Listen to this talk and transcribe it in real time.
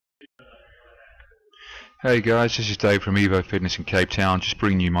Hey guys, this is Dave from Evo Fitness in Cape Town, just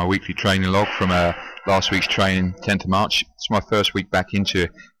bringing you my weekly training log from last week's training, 10th of March. It's my first week back into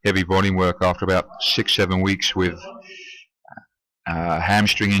heavy volume work after about 6-7 weeks with a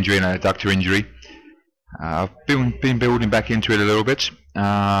hamstring injury and a adductor injury. I've been building back into it a little bit,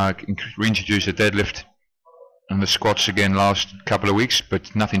 reintroduced the deadlift and the squats again last couple of weeks,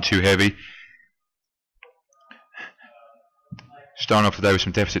 but nothing too heavy. Starting off today with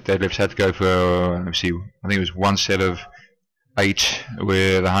some deficit deadlifts, had to go for, I think it was one set of 8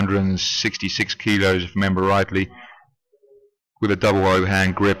 with 166 kilos, if I remember rightly, with a double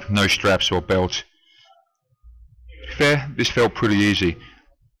overhand grip, no straps or belt. To be fair, this felt pretty easy.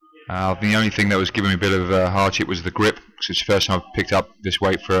 The only thing that was giving me a bit of hardship was the grip, because it's the first time I've picked up this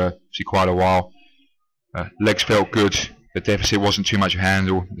weight for quite a while. Legs felt good, the deficit wasn't too much of a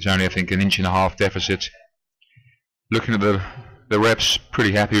handle, there's only I think an 1.5 inch deficit. Looking at the reps,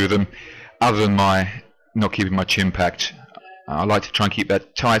 pretty happy with them, other than my not keeping my chin packed. I like to try and keep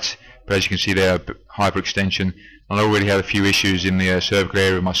that tight, but as you can see there, hyperextension. I already have a few issues in the cervical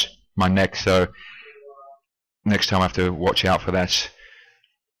area of my neck, so next time I have to watch out for that.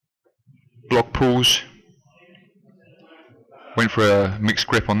 Block pulls, went for a mixed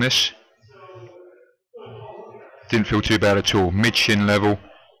grip on this, didn't feel too bad at all. Mid shin level,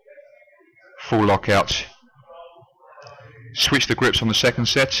 full lockout. Switch the grips on the second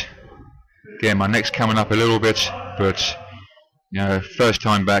set. Again, my neck's coming up a little bit, but you know, first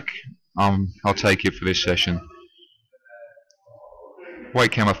time back, I'll take it for this session.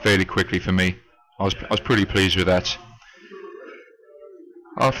 Weight came up fairly quickly for me. I was pretty pleased with that.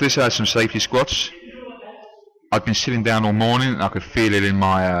 After this, I had some safety squats. I'd been sitting down all morning, and I could feel it in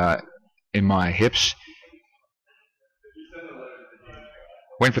my hips.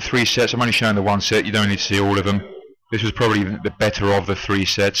 Went for 3 sets. I'm only showing the one set. You don't need to see all of them. This was probably the better of the 3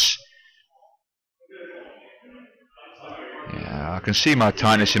 sets. Yeah, I can see my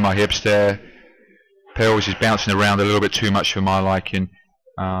tightness in my hips there. Pelvis is bouncing around a little bit too much for my liking.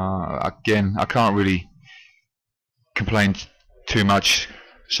 Again, I can't really complain too much.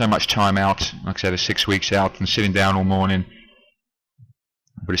 So much time out, like I said, 6 weeks out and sitting down all morning.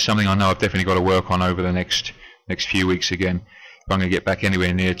 But it's something I know I've definitely got to work on over the next few weeks again, if I'm going to get back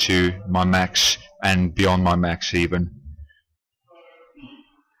anywhere near to my max and beyond my max even.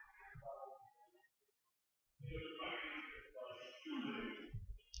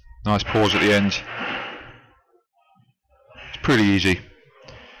 Nice pause at the end. It's pretty easy.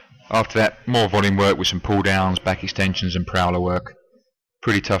 After that, more volume work with some pull downs, back extensions and prowler work.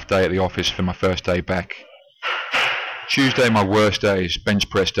 Pretty tough day at the office for my first day back. Tuesday, my worst day, is bench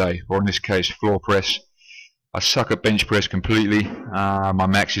press day, or in this case floor press. I suck at bench press completely. My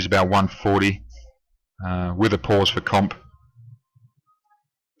max is about 140. With a pause for comp,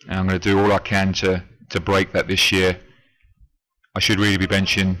 and I'm going to do all I can to break that this year. I should really be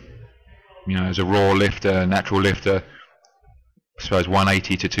benching, you know, as a raw lifter, natural lifter, I suppose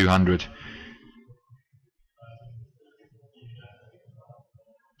 180 to 200.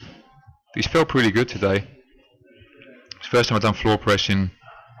 These felt pretty good today. It's the first time I've done floor press in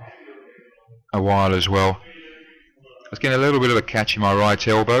a while as well. I was getting a little bit of a catch in my right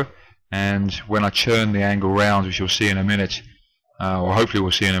elbow, and when I turn the angle round, which you'll see in a minute, or hopefully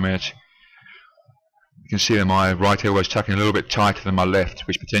we'll see in a minute, you can see that my right elbow is tucking a little bit tighter than my left,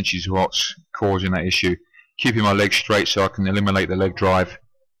 which potentially is what's causing that issue. Keeping my legs straight so I can eliminate the leg drive.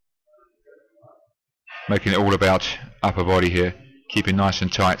 Making it all about upper body here, keeping nice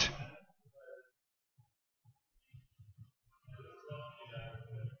and tight.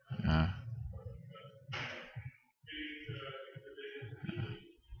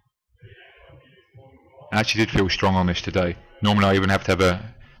 I actually did feel strong on this today. Normally I even have to have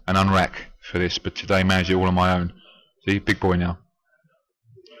an unrack for this, but today I managed it all on my own. See, big boy now.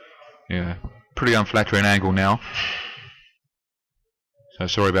 Yeah, pretty unflattering angle now. So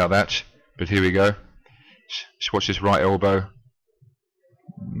sorry about that, but here we go. Just watch this right elbow.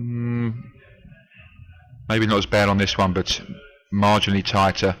 Maybe not as bad on this one, but marginally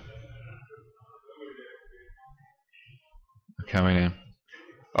tighter. Coming in.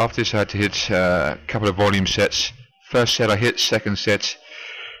 After this I had to hit a couple of volume sets. First set I hit, second set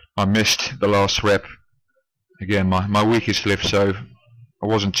I missed the last rep. Again, my weakest lift, so I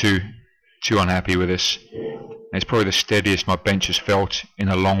wasn't too unhappy with this. And it's probably the steadiest my bench has felt in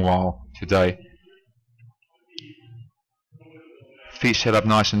a long while today. Feet set up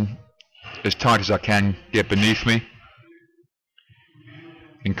nice and as tight as I can get beneath me.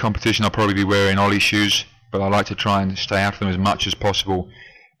 In competition I'll probably be wearing ollie shoes, but I like to try and stay out of them as much as possible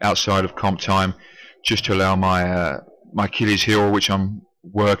outside of comp time, just to allow my my Achilles heel, which I'm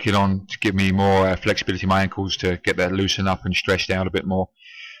working on to give me more flexibility in my ankles, to get that loosened up and stretched out a bit more.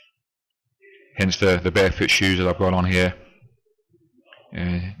 Hence the barefoot shoes that I've got on here.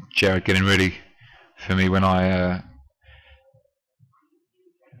 Jared getting ready for me when I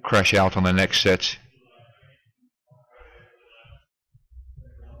crash out on the next set.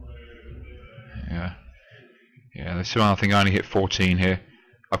 Yeah, this one I think I only hit 14 here.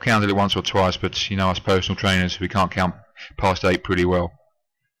 I've counted it once or twice, but you know, us personal trainers, we can't count past 8 pretty well.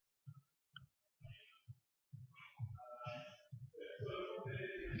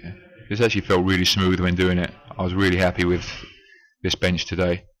 Yeah. This actually felt really smooth when doing it. I was really happy with this bench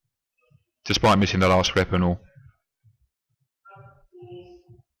today, despite missing the last rep and all.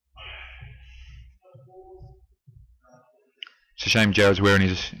 It's a shame Jared's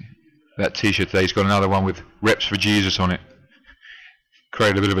wearing that t-shirt today. He's got another one with Reps for Jesus on it.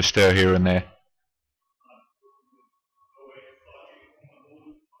 Created a bit of a stir here and there.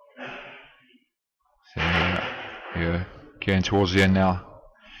 So, yeah, getting towards the end now.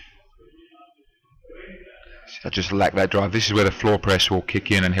 I just lack that drive. This is where the floor press will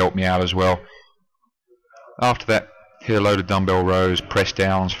kick in and help me out as well. After that, hit a load of dumbbell rows, press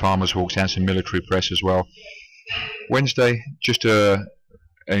downs, farmer's walks, and some military press as well. Wednesday, just an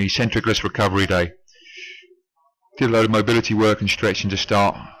eccentric-less recovery day. Did a load of mobility work and stretching to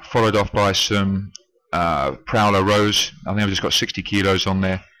start, followed off by some prowler rows. I think I've just got 60 kilos on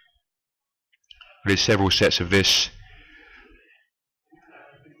there. I did several sets of this.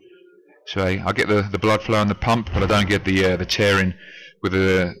 So I get the blood flow and the pump, but I don't get the tearing with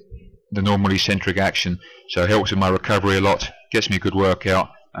the normal eccentric action. So it helps with my recovery a lot, gets me a good workout,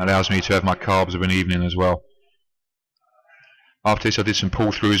 and allows me to have my carbs of an evening as well. After this I did some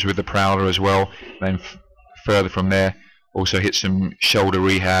pull-throughs with the prowler as well. Then further from there, also hit some shoulder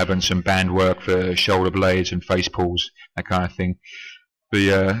rehab and some band work for shoulder blades and face pulls, that kind of thing.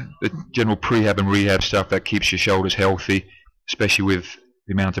 The general prehab and rehab stuff that keeps your shoulders healthy, especially with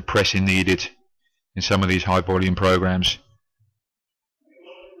the amount of pressing needed in some of these high volume programs.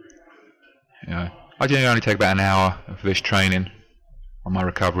 I generally only take about an hour for this training on my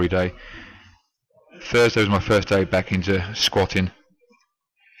recovery day. Thursday was my first day back into squatting.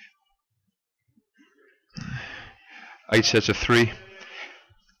 8 sets of 3.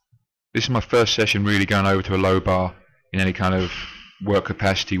 This is my first session really going over to a low bar in any kind of work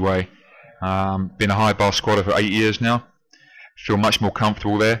capacity way. Been a high bar squatter for 8 years now. Feel much more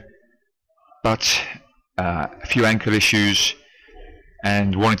comfortable there, but a few ankle issues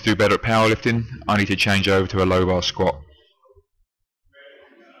and wanting to do better at powerlifting, I need to change over to a low bar squat.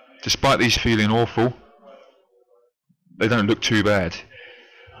 Despite these feeling awful, they don't look too bad.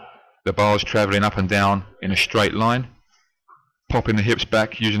 The bar's travelling up and down in a straight line, popping the hips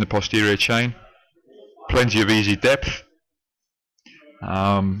back using the posterior chain, plenty of easy depth.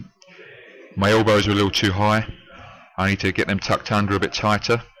 My elbows are a little too high. I need to get them tucked under a bit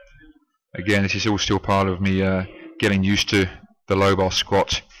tighter. Again, this is all still part of me getting used to the low bar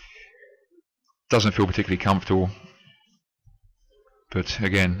squat. Doesn't feel particularly comfortable, but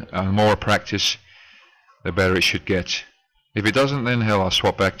again, the more I practice, the better it should get. If it doesn't, then hell, I'll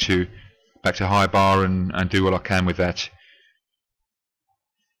swap back to high bar and do what I can with that.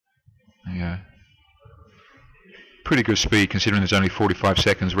 Yeah, pretty good speed considering there's only 45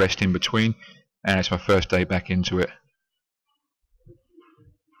 seconds rest in between, and it's my first day back into it.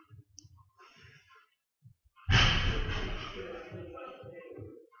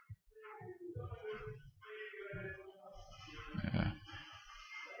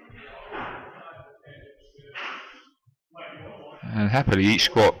 And happily each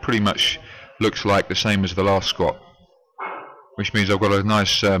squat pretty much looks like the same as the last squat, which means I've got a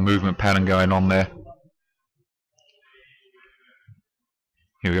nice movement pattern going on there.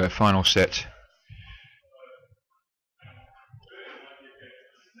 Here we go, final set.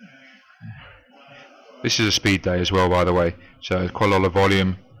 This is a speed day as well, by the way, so quite a lot of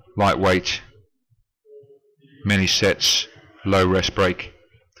volume, lightweight, many sets, low rest break.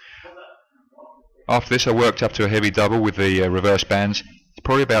 After this I worked up to a heavy double with the reverse bands. It's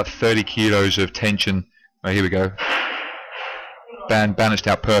probably about 30 kilos of tension. Oh, here we go. Band balanced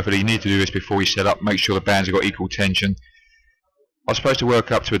out perfectly. You need to do this before you set up. Make sure the bands have got equal tension. I was supposed to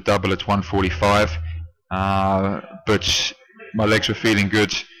work up to a double at 145, but my legs were feeling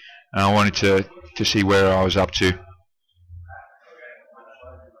good and I wanted to see where I was up to.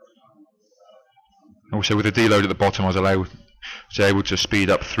 Also with the deload at the bottom, I was able to speed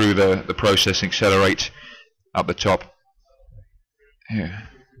up through the process and accelerate up the top. Here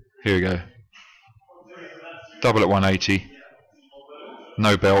we go. Double at 180,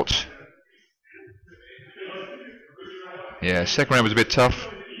 no belt. Yeah, second round was a bit tough,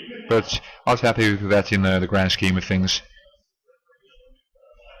 but I was happy with that in the grand scheme of things.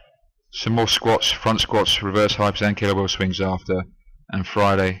 Some more squats, front squats, reverse hypers and kettlebell swings after, and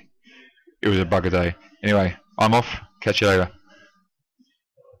Friday, it was a bugger day. Anyway, I'm off, catch you later.